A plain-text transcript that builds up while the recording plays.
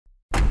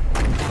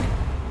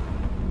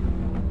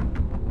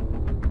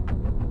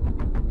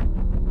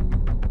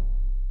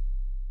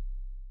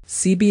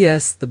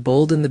CBS The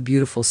Bold and the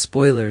Beautiful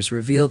spoilers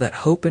reveal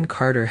that Hope and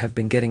Carter have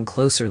been getting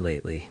closer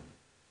lately.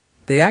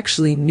 They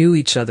actually knew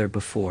each other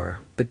before,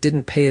 but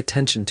didn't pay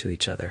attention to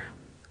each other.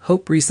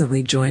 Hope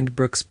recently joined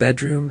Brooke's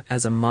bedroom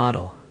as a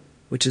model,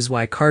 which is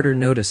why Carter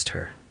noticed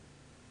her.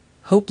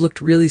 Hope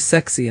looked really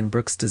sexy in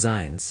Brooke's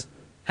designs.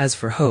 As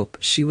for Hope,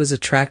 she was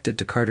attracted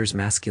to Carter's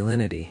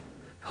masculinity.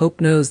 Hope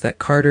knows that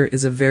Carter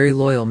is a very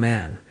loyal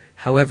man,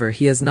 however,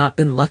 he has not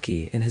been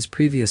lucky in his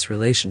previous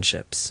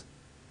relationships.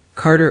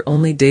 Carter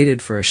only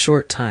dated for a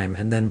short time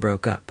and then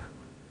broke up.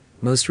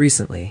 Most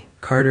recently,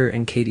 Carter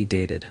and Katie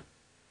dated.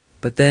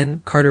 But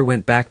then, Carter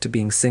went back to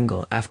being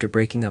single after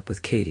breaking up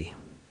with Katie.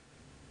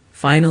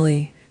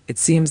 Finally, it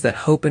seems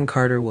that Hope and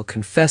Carter will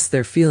confess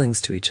their feelings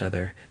to each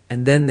other,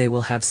 and then they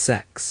will have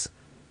sex.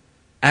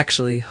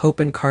 Actually, Hope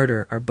and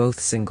Carter are both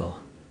single.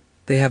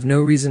 They have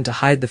no reason to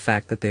hide the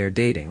fact that they are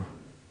dating,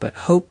 but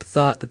Hope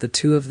thought that the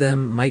two of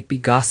them might be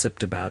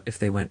gossiped about if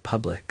they went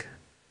public.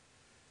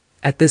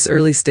 At this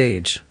early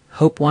stage,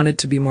 Hope wanted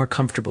to be more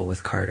comfortable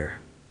with Carter,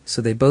 so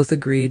they both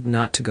agreed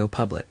not to go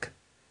public.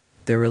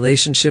 Their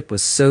relationship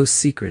was so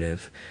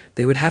secretive,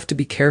 they would have to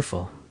be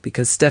careful,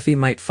 because Steffi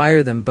might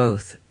fire them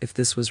both if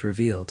this was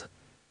revealed.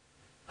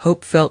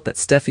 Hope felt that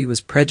Steffi was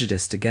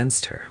prejudiced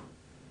against her.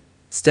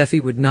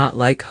 Steffi would not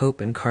like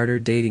Hope and Carter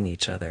dating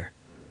each other.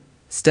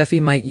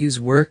 Steffi might use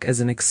work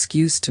as an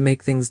excuse to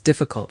make things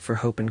difficult for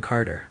Hope and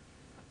Carter.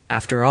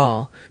 After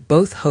all,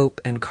 both Hope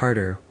and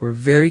Carter were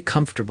very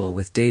comfortable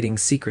with dating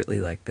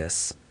secretly like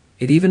this.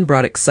 It even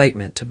brought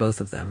excitement to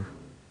both of them.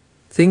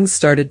 Things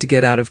started to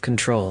get out of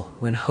control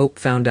when Hope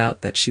found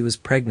out that she was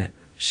pregnant.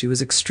 She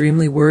was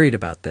extremely worried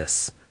about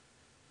this.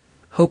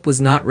 Hope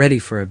was not ready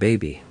for a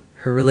baby.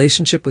 Her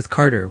relationship with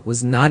Carter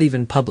was not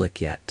even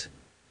public yet.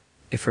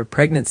 If her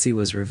pregnancy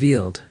was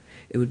revealed,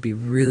 it would be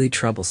really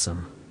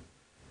troublesome.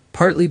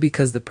 Partly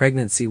because the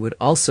pregnancy would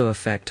also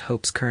affect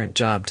Hope's current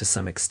job to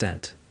some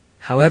extent.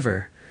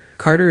 However,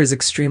 Carter is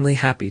extremely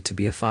happy to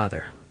be a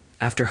father.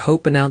 After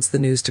Hope announced the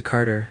news to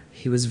Carter,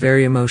 he was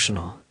very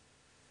emotional.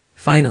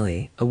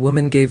 Finally, a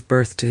woman gave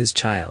birth to his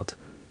child.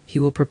 He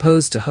will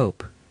propose to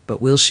Hope,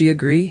 but will she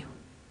agree?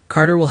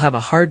 Carter will have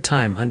a hard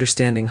time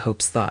understanding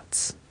Hope's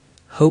thoughts.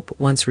 Hope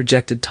once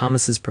rejected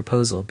Thomas's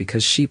proposal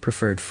because she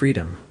preferred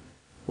freedom.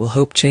 Will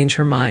Hope change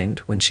her mind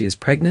when she is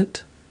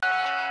pregnant?